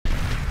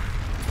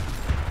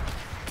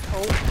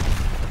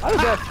How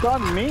did that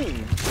stun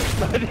me?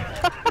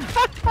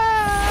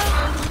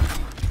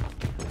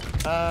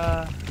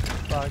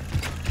 Fuck.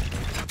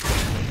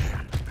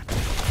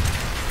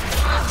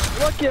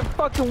 Look, you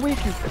fucking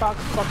weak, you cock,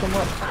 fuck him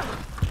up.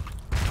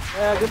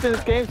 Yeah, good thing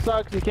this game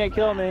sucks, you can't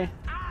kill me.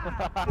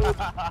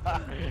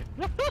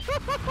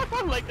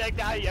 Like that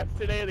guy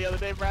yesterday or the other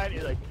day, Brian,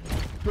 you're like,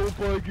 don't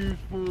buy Gears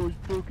 4, you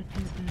fucking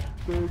 2-piece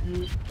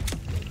faggot.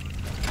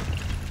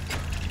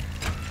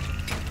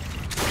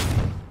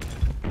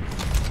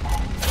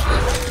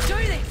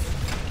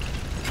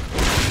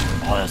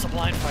 Oh, that's a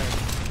blind fire.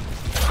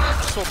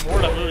 I'm so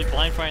bored, I'm literally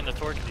blind firing the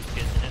torch of these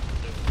kids in it.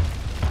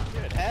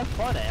 Dude, have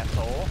fun,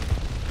 asshole.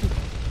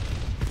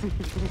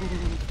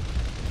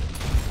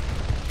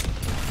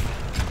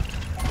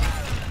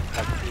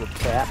 Have to do a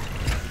bat.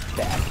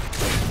 Bat.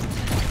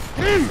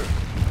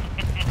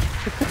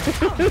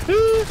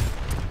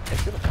 I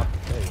should have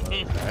fucking said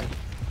it, right?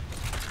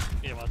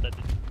 Yeah, about that.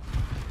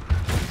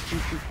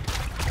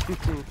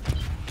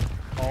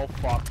 Oh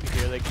fuck,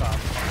 here they come.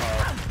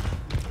 Uh-oh.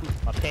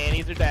 My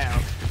panties are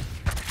down.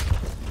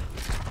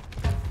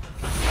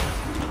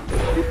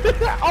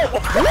 Oh,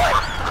 what?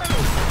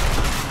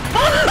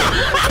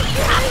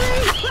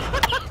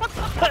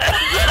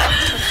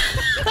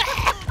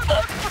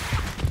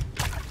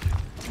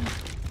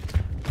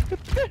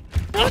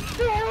 What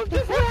the hell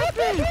just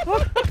happened?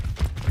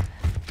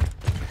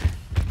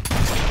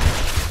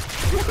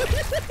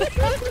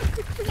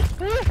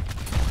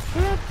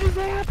 What just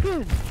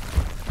happened?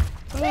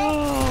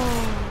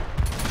 Oh.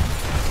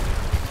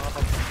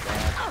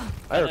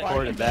 I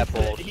recorded that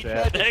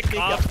bullshit. That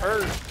cop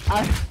hurt. I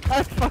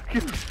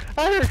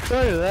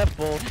recorded that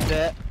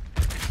bullshit.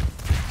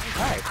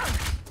 Hi.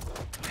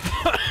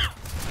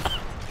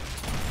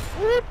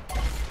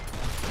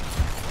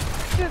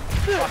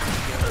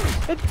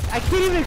 I can't even